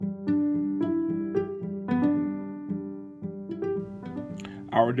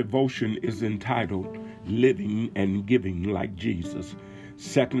Our devotion is entitled Living and Giving Like Jesus,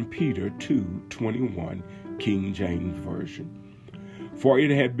 2 Peter 2:21, King James Version. For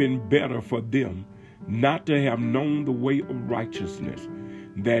it had been better for them not to have known the way of righteousness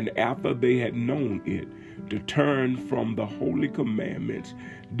than after they had known it to turn from the holy commandments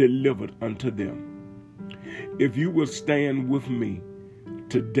delivered unto them. If you will stand with me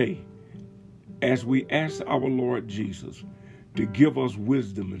today as we ask our Lord Jesus to give us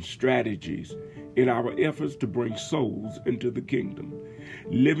wisdom and strategies in our efforts to bring souls into the kingdom.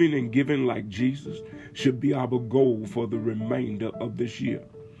 Living and giving like Jesus should be our goal for the remainder of this year.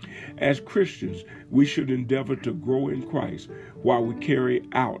 As Christians, we should endeavor to grow in Christ while we carry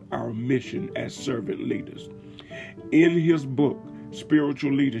out our mission as servant leaders. In his book,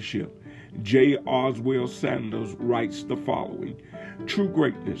 Spiritual Leadership, J. Oswald Sanders writes the following: true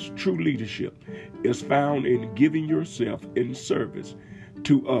greatness, true leadership is found in giving yourself in service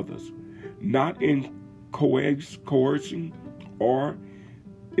to others, not in coercing or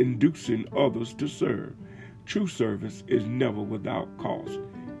inducing others to serve. True service is never without cost.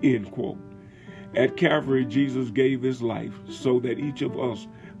 End quote. At Calvary, Jesus gave his life so that each of us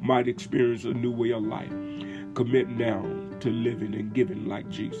might experience a new way of life. Commit now to living and giving like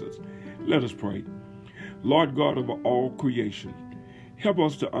Jesus. Let us pray. Lord God of all creation, help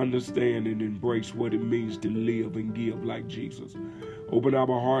us to understand and embrace what it means to live and give like Jesus. Open our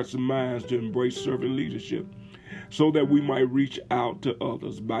hearts and minds to embrace servant leadership so that we might reach out to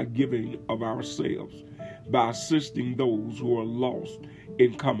others by giving of ourselves, by assisting those who are lost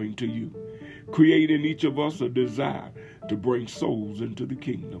in coming to you. Create in each of us a desire to bring souls into the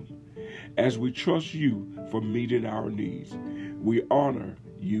kingdom. As we trust you for meeting our needs, we honor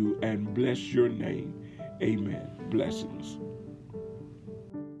you and bless your name. Amen. Blessings.